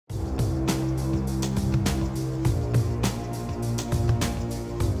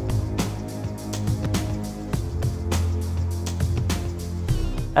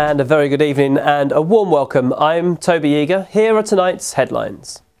And a very good evening and a warm welcome. I'm Toby Eager. Here are tonight's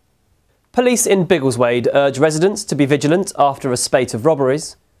headlines. Police in Biggleswade urge residents to be vigilant after a spate of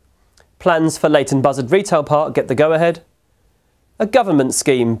robberies. Plans for Leighton Buzzard Retail Park get the go-ahead. A government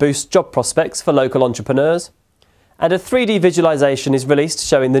scheme boosts job prospects for local entrepreneurs. And a 3D visualisation is released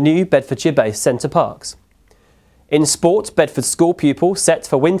showing the new Bedfordshire-based Centre Parks. In sport, Bedford school pupil set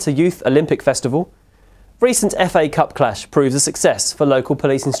for Winter Youth Olympic Festival. Recent FA Cup clash proves a success for local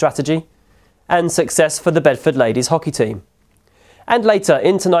policing strategy, and success for the Bedford ladies hockey team. And later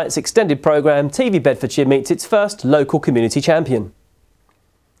in tonight's extended programme, TV Bedfordshire meets its first local community champion.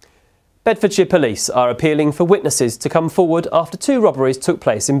 Bedfordshire Police are appealing for witnesses to come forward after 2 robberies took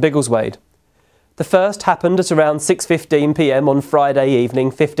place in Biggleswade. The first happened at around 6:15 p.m. on Friday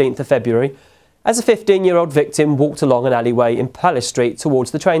evening, 15th of February, as a 15-year-old victim walked along an alleyway in Palace Street towards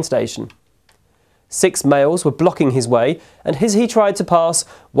the train station. 6 males were blocking his way, and as he tried to pass,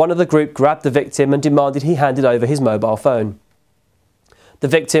 one of the group grabbed the victim and demanded he handed over his mobile phone. The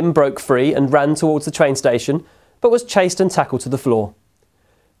victim broke free and ran towards the train station, but was chased and tackled to the floor.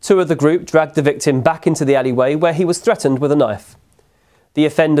 2 of the group dragged the victim back into the alleyway where he was threatened with a knife. The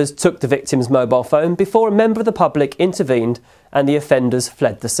offenders took the victim's mobile phone before a member of the public intervened and the offenders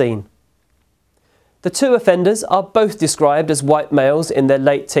fled the scene. The 2 offenders are both described as white males in their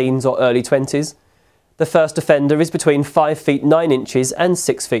late teens or early 20s. The first offender is between 5 feet 9 inches and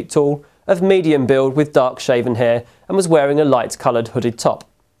 6 feet tall, of medium build with dark shaven hair, and was wearing a light coloured hooded top.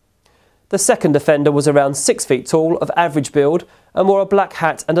 The second offender was around 6 feet tall, of average build, and wore a black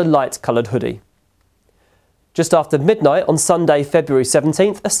hat and a light coloured hoodie. Just after midnight on Sunday, February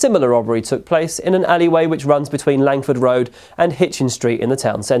 17th, a similar robbery took place in an alleyway which runs between Langford Road and Hitchin Street in the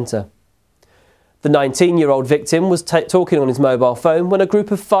town centre. The 19-year-old victim was talking on his mobile phone when a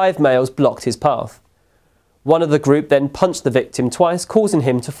group of 5 males blocked his path. One of the group then punched the victim twice, causing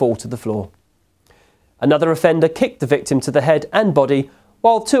him to fall to the floor. Another offender kicked the victim to the head and body,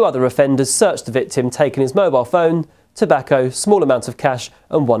 while 2 other offenders searched the victim, taking his mobile phone, tobacco, small amount of cash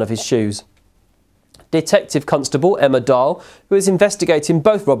and one of his shoes. Detective Constable Emma Dahl, who is investigating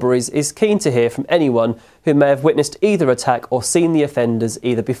both robberies, is keen to hear from anyone who may have witnessed either attack or seen the offenders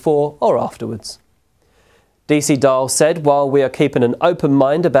either before or afterwards. DC Dahl said, "While we are keeping an open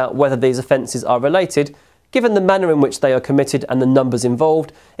mind about whether these offences are related, given the manner in which they are committed and the numbers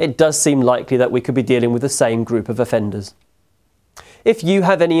involved, it does seem likely that we could be dealing with the same group of offenders." If you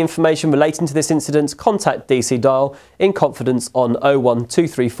have any information relating to this incident, contact DC Dahl in confidence on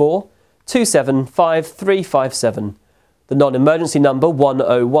 01234 275 357, the non-emergency number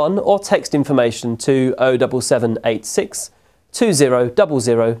 101, or text information to 07786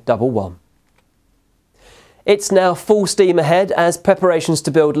 200011. It's now full steam ahead as preparations to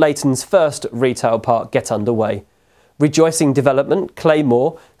build Leighton's first retail park get underway. Rejoicing Development,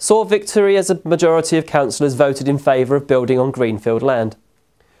 Claymore, saw victory as a majority of councillors voted in favour of building on greenfield land.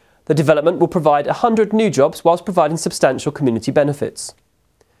 The development will provide 100 new jobs whilst providing substantial community benefits.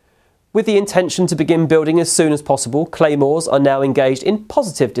 With the intention to begin building as soon as possible, Claymores are now engaged in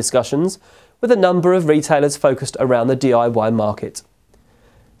positive discussions with a number of retailers focused around the DIY market.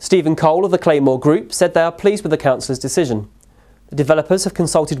 Stephen Cole of the Claymore Group said they are pleased with the council's decision. The developers have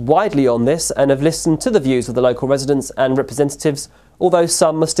consulted widely on this and have listened to the views of the local residents and representatives, although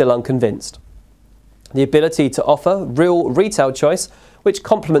some are still unconvinced. The ability to offer real retail choice, which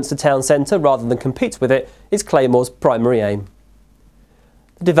complements the town centre rather than competes with it, is Claymore's primary aim.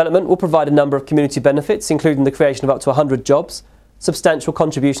 The development will provide a number of community benefits, including the creation of up to 100 jobs, substantial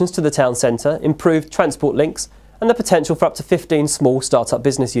contributions to the town centre, improved transport links, and the potential for up to 15 small start-up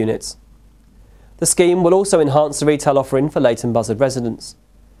business units. The scheme will also enhance the retail offering for Leighton Buzzard residents.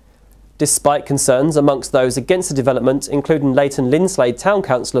 Despite concerns amongst those against the development, including Leighton Linslade Town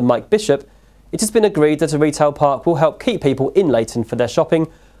Councillor Mike Bishop, it has been agreed that a retail park will help keep people in Leighton for their shopping,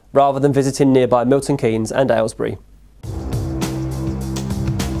 rather than visiting nearby Milton Keynes and Aylesbury.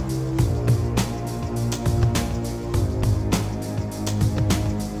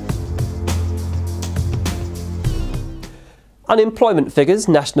 Unemployment figures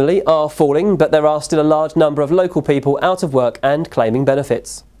nationally are falling, but there are still a large number of local people out of work and claiming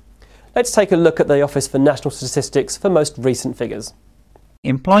benefits. Let's take a look at the Office for National Statistics for most recent figures.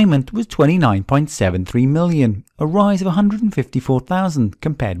 Employment was 29.73 million, a rise of 154,000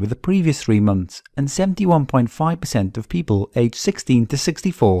 compared with the previous 3 months, and 71.5% of people aged 16 to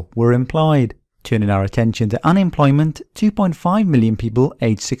 64 were employed. Turning our attention to unemployment, 2.5 million people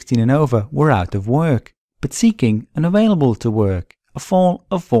aged 16 and over were out of work, but seeking and available to work, a fall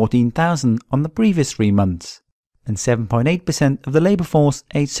of 14,000 on the previous 3 months, and 7.8% of the labour force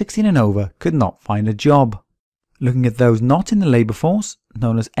aged 16 and over could not find a job. Looking at those not in the labour force,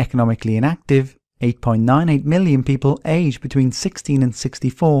 known as economically inactive, 8.98 million people aged between 16 and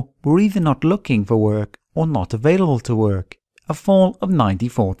 64 were either not looking for work or not available to work, a fall of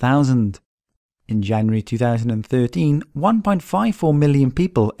 94,000. In January 2013, 1.54 million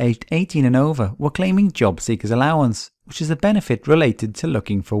people aged 18 and over were claiming job seekers allowance, which is a benefit related to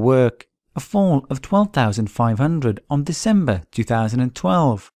looking for work, a fall of 12,500 on December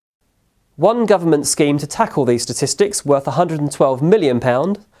 2012. One government scheme to tackle these statistics, worth £112 million,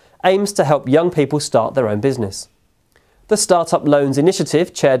 aims to help young people start their own business. The Startup Loans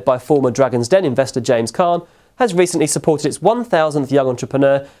Initiative, chaired by former Dragon's Den investor James Khan, has recently supported its 1,000th young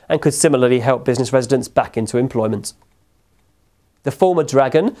entrepreneur and could similarly help business residents back into employment. The former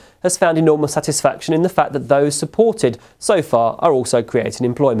Dragon has found enormous satisfaction in the fact that those supported so far are also creating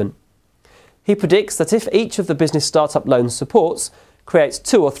employment. He predicts that if each of the business startup loans supports creates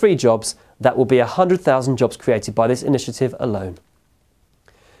 2 or 3 jobs, that will be 100,000 jobs created by this initiative alone.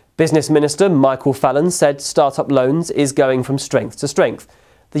 Business Minister Michael Fallon said Startup Loans is going from strength to strength.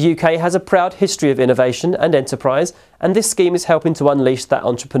 The UK has a proud history of innovation and enterprise, and this scheme is helping to unleash that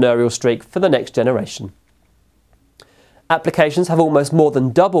entrepreneurial streak for the next generation. Applications have almost more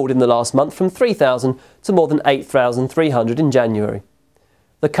than doubled in the last month, from 3,000 to more than 8,300 in January.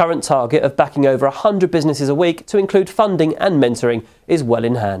 The current target of backing over 100 businesses a week to include funding and mentoring is well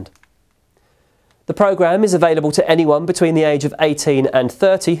in hand. The programme is available to anyone between the age of 18 and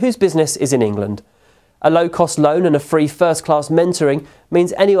 30 whose business is in England. A low-cost loan and a free first-class mentoring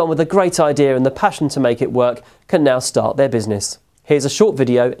means anyone with a great idea and the passion to make it work can now start their business. Here's a short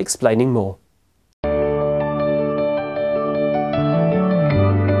video explaining more.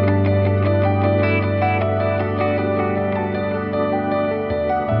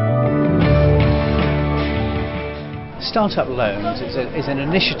 Startup Loans is an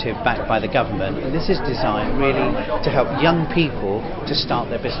initiative backed by the government, and this is designed really to help young people to start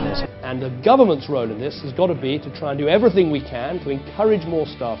their business. And the government's role in this has got to be to try and do everything we can to encourage more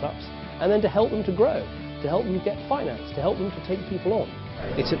startups and then to help them to grow, to help them get finance, to help them to take people on.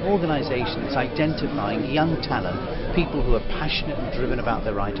 It's an organisation that's identifying young talent, people who are passionate and driven about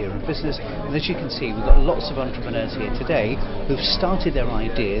their idea of business. And as you can see, we've got lots of entrepreneurs here today who've started their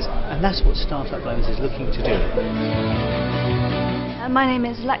ideas, and that's what Startup Loans is looking to do. My name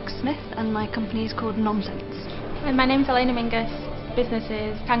is Lex Smith and my company is called Nonsense. And my name is Elena Mingus. Business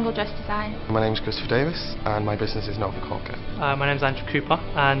is Tangle Dress Design. My name is Christopher Davis and my business is Nova Corker. My name is Andrew Cooper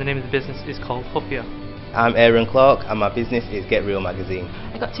and the name of the business is called Huppier. I'm Aaron Clark and my business is Get Real Magazine.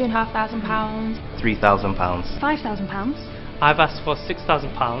 I got £2,500. £3,000. £5,000. I've asked for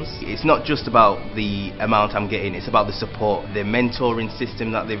 £6,000. It's not just about the amount I'm getting, it's about the support, the mentoring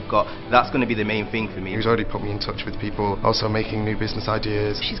system that they've got. That's going to be the main thing for me. He's already put me in touch with people, also making new business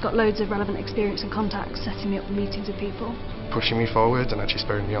ideas. She's got loads of relevant experience and contacts, setting me up with meetings with people. Pushing me forward and actually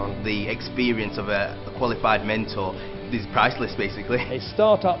spurring me on. The experience of a qualified mentor is priceless, basically. A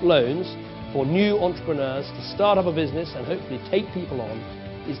Startup Loans for new entrepreneurs to start up a business and hopefully take people on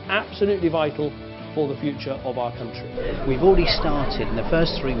is absolutely vital for the future of our country. We've already started in the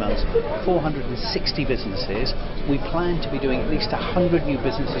first 3 months 460 businesses. We plan to be doing at least 100 new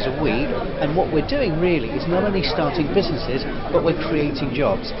businesses a week, and what we're doing really is not only starting businesses but we're creating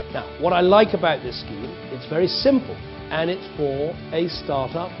jobs. Now, what I like about this scheme, it's very simple and it's for a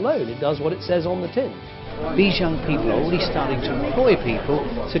startup loan. It does what it says on the tin. These young people are already starting to employ people,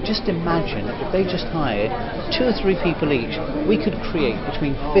 so just imagine that if they just hired 2 or 3 people each, we could create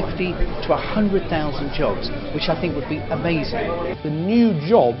between 50 to 100,000 jobs, which I think would be amazing. The new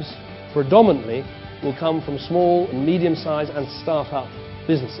jobs predominantly will come from small and medium-sized and start-up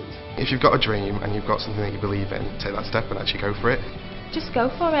businesses. If you've got a dream and you've got something that you believe in, take that step and actually go for it. Just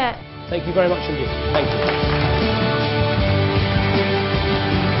go for it. Thank you very much indeed. Thank you.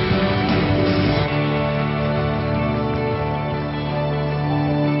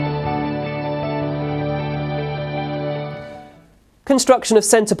 Construction of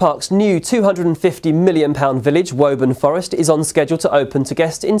Centre Park's new £250 million village, Woburn Forest, is on schedule to open to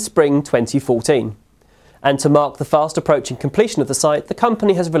guests in spring 2014. And to mark the fast approaching completion of the site, the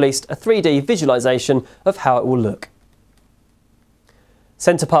company has released a 3D visualisation of how it will look.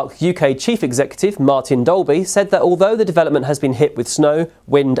 Centre Park UK Chief Executive Martin Dolby said that although the development has been hit with snow,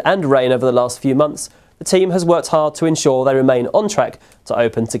 wind and rain over the last few months, the team has worked hard to ensure they remain on track to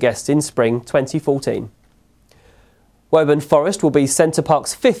open to guests in spring 2014. Woburn Forest will be Centre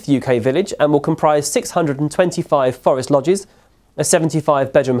Park's 5th UK village and will comprise 625 forest lodges, a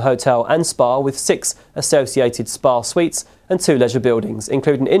 75-bedroom hotel and spa with 6 associated spa suites and 2 leisure buildings,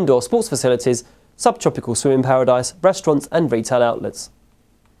 including indoor sports facilities, subtropical swimming paradise, restaurants and retail outlets.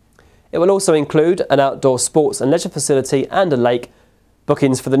 It will also include an outdoor sports and leisure facility and a lake.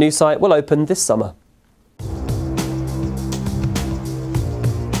 Bookings for the new site will open this summer.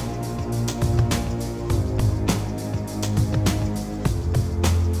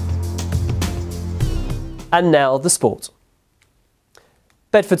 And now the sport.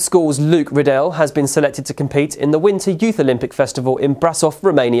 Bedford School's Luke Riddell has been selected to compete in the Winter Youth Olympic Festival in Brasov,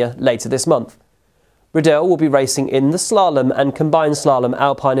 Romania later this month. Riddell will be racing in the slalom and combined slalom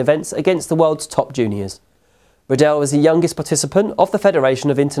alpine events against the world's top juniors. Riddell is the youngest participant of the Federation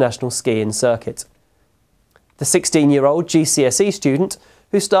of International Skiing Circuit. The 16-year-old GCSE student,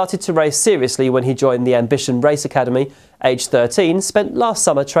 who started to race seriously when he joined the Ambition Race Academy, aged 13, spent last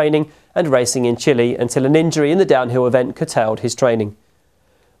summer training and racing in Chile until an injury in the downhill event curtailed his training.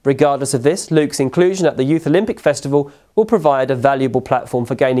 Regardless of this, Luke's inclusion at the Youth Olympic Festival will provide a valuable platform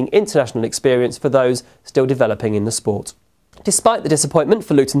for gaining international experience for those still developing in the sport. Despite the disappointment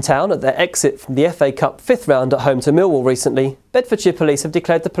for Luton Town at their exit from the FA Cup 5th round at home to Millwall recently, Bedfordshire Police have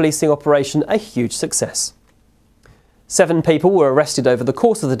declared the policing operation a huge success. 7 people were arrested over the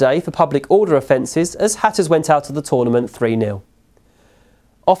course of the day for public order offences as Hatters went out of the tournament 3-0.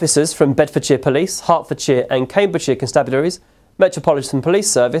 Officers from Bedfordshire Police, Hertfordshire and Cambridgeshire Constabularies, Metropolitan Police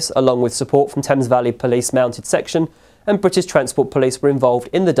Service, along with support from Thames Valley Police Mounted Section and British Transport Police were involved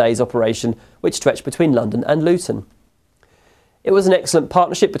in the day's operation, which stretched between London and Luton. It was an excellent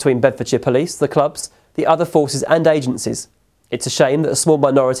partnership between Bedfordshire Police, the clubs, the other forces and agencies. It's a shame that a small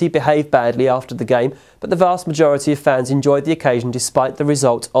minority behaved badly after the game, but the vast majority of fans enjoyed the occasion despite the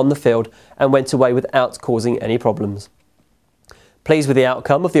result on the field and went away without causing any problems. Pleased with the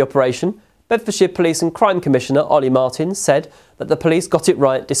outcome of the operation, Bedfordshire Police and Crime Commissioner Ollie Martin said that the police got it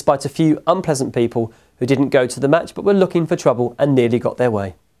right despite a few unpleasant people who didn't go to the match but were looking for trouble and nearly got their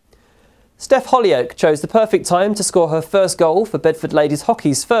way. Steph Hollyoake chose the perfect time to score her first goal for Bedford Ladies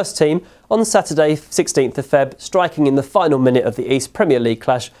Hockey's first team on Saturday 16th of Feb, striking in the final minute of the East Premier League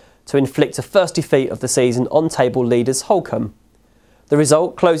clash to inflict a first defeat of the season on table leaders Holcombe. The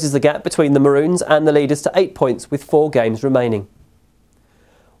result closes the gap between the Maroons and the leaders to 8 points with 4 games remaining.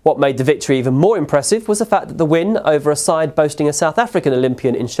 What made the victory even more impressive was the fact that the win over a side boasting a South African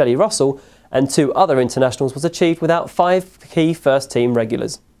Olympian in Shelley Russell and 2 other internationals was achieved without 5 key first-team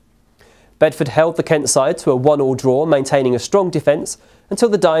regulars. Bedford held the Kent side to a 1-1 draw, maintaining a strong defence until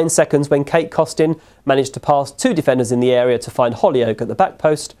the dying seconds when Kate Costin managed to pass 2 defenders in the area to find Hollyoake at the back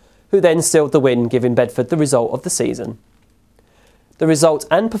post, who then sealed the win, giving Bedford the result of the season. The result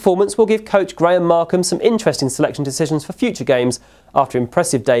and performance will give coach Graham Markham some interesting selection decisions for future games after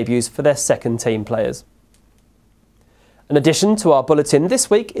impressive debuts for their second-team players. An addition to our bulletin this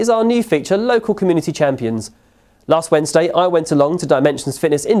week is our new feature, Local Community Champions. Last Wednesday, I went along to Dimensions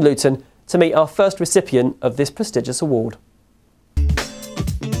Fitness in Luton to meet our first recipient of this prestigious award.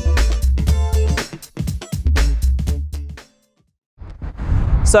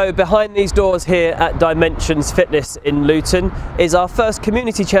 So behind these doors here at Dimensions Fitness in Luton is our first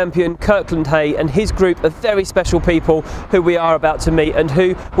community champion, Kirkland Hay, and his group of very special people who we are about to meet and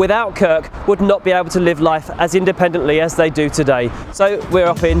who, without Kirk, would not be able to live life as independently as they do today. So we're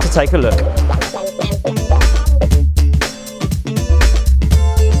off in to take a look.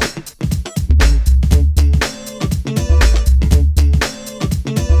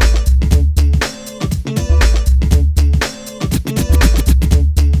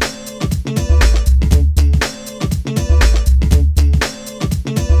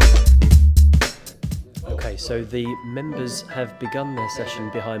 So the members have begun their session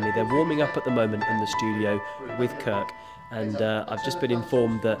behind me. They're warming up at the moment in the studio with Kirk, and I've just been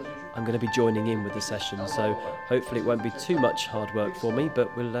informed that I'm going to be joining in with the session, so hopefully it won't be too much hard work for me,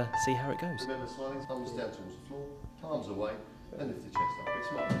 but we'll see how it goes. Remember smiling, thumbs down towards the floor, palms away, and lift the chest up. It's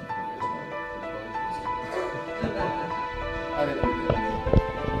smile.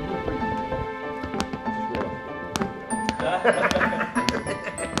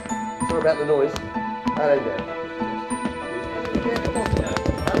 Sorry about the noise. And then go. Yeah, come on.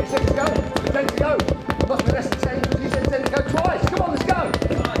 How many seconds to go? 10 to go. Must be less than 10 because you said 10 to go twice. Come on, let's go.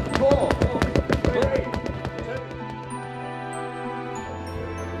 4, 3,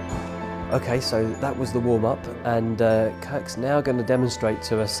 2. Okay, so that was the warm-up, and Kirk's now going to demonstrate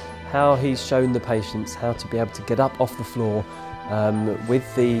to us how he's shown the patients how to be able to get up off the floor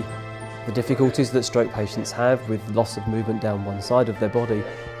with the difficulties that stroke patients have with loss of movement down one side of their body.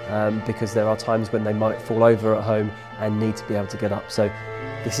 Because there are times when they might fall over at home and need to be able to get up. So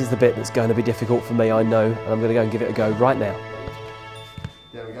this is the bit that's going to be difficult for me, I know, and I'm going to go and give it a go right now.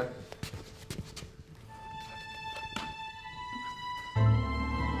 There we go.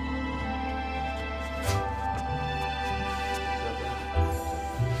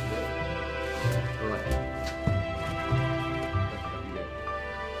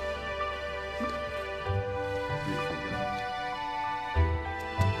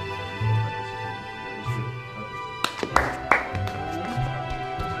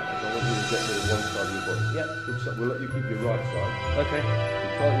 get rid of one side of your body. Yep. We'll let you keep your right side. Okay.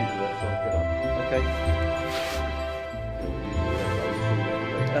 You try and use the left side, get up. Okay. Use the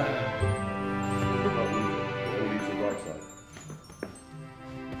left side, you can't use it. Only use the right side.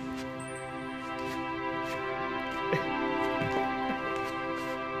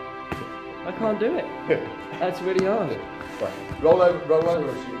 I can't do it. That's really hard. Right. Roll over.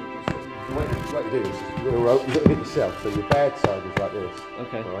 The way to do this is you're going to hit yourself, so your bad side is like this.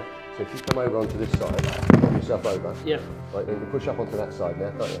 Okay. All right. So if you come over onto this side, roll yourself over. Yeah. Right, then you push up onto that side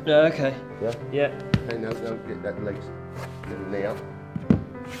now, can't you? Yeah, okay. Yeah? Yeah. Okay, now get that legs, get the knee up.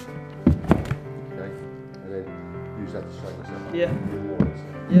 Okay, and then use that to straighten yourself up. Yeah.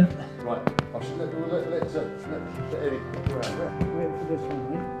 Yeah. Right, I should let Eddie go around there. Wait for this one,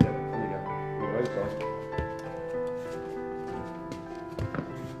 right? Yeah, there you go. Your right side.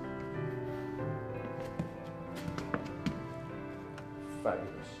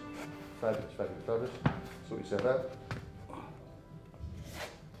 Fabulous. Fabulous, fabulous, fabulous. Sort yourself out.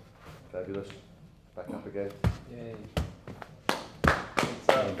 Fabulous. Back up again. Yay.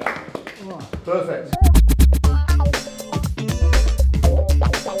 Perfect.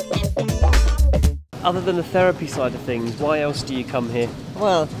 Other than the therapy side of things, why else do you come here?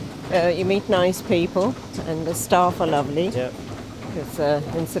 Well, you meet nice people and the staff are lovely. Yeah. Because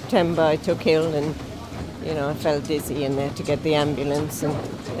in September I took ill and I felt dizzy in there to get the ambulance, and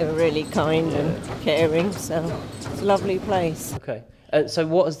they were really kind and caring, so it's a lovely place. Okay. And so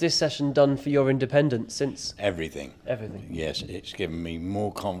what has this session done for your independence since? Everything. Everything. Yes, it's given me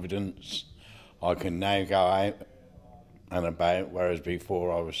more confidence. I can now go out and about, whereas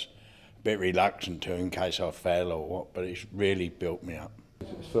before I was a bit reluctant to in case I fell or what, but it's really built me up.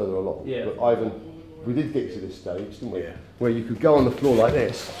 It's further along. Yeah. But Ivan, we did get you to this stage, didn't we? Yeah. Where you could go on the floor like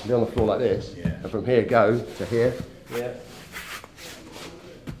this, be on the floor like this, and from here go to here, Yeah.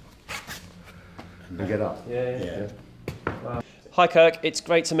 and get up. Yeah. Wow. Hi Kirk, it's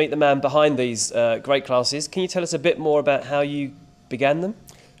great to meet the man behind these great classes. Can you tell us a bit more about how you began them?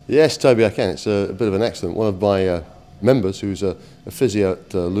 Yes, Toby, I can. It's a bit of an accident. One of my members, who's a physio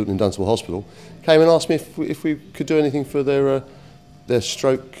at Luton and Dunstable Hospital, came and asked me if we could do anything for their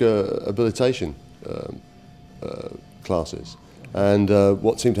stroke habilitation classes. And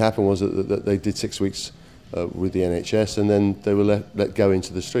what seemed to happen was that they did 6 weeks with the NHS, and then they were let go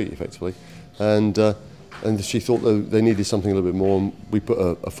into the street, effectively. And she thought they needed something a little bit more, and we put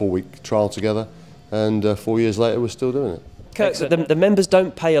a 4-week trial together, and 4 years later we're still doing it. Kirk, the members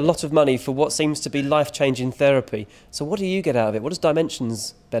don't pay a lot of money for what seems to be life-changing therapy. So what do you get out of it? What does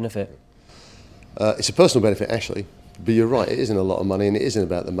Dimensions benefit? It's a personal benefit, actually. But you're right, it isn't a lot of money, and it isn't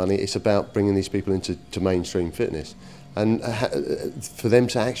about the money. It's about bringing these people into mainstream fitness. And for them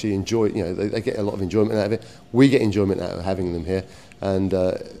to actually enjoy, they get a lot of enjoyment out of it. We get enjoyment out of having them here. And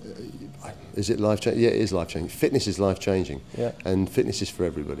is it life-changing? Yeah, it is life-changing. Fitness is life-changing. Yeah. And fitness is for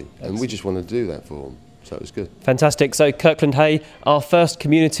everybody. Excellent. And we just want to do that for them. So it was good. Fantastic. So Kirkland Hay, our first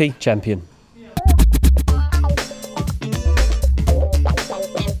community champion.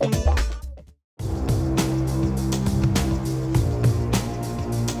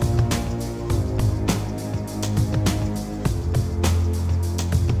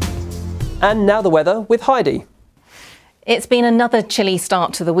 And now the weather with Heidi. It's been another chilly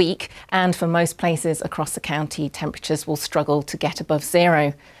start to the week, and for most places across the county, temperatures will struggle to get above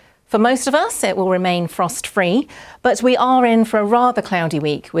zero. For most of us, it will remain frost-free, but we are in for a rather cloudy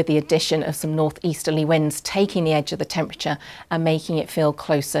week with the addition of some northeasterly winds taking the edge of the temperature and making it feel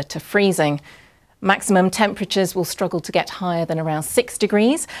closer to freezing. Maximum temperatures will struggle to get higher than around 6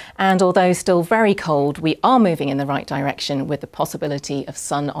 degrees, and although still very cold, we are moving in the right direction with the possibility of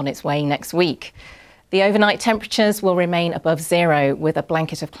sun on its way next week. The overnight temperatures will remain above zero with a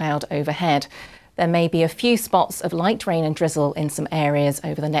blanket of cloud overhead. There may be a few spots of light rain and drizzle in some areas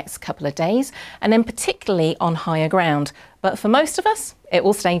over the next couple of days, and then particularly on higher ground. But for most of us, it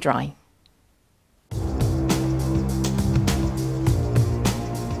will stay dry.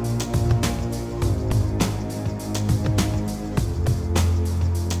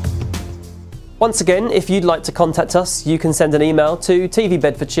 Once again, if you'd like to contact us, you can send an email to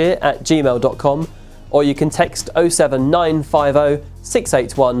tvbedfordshire@gmail.com, or you can text 07950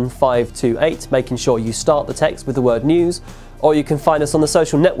 681 528, making sure you start the text with the word news, or you can find us on the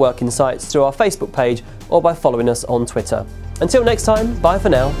social networking sites through our Facebook page or by following us on Twitter. Until next time, bye for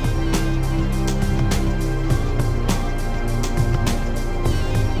now.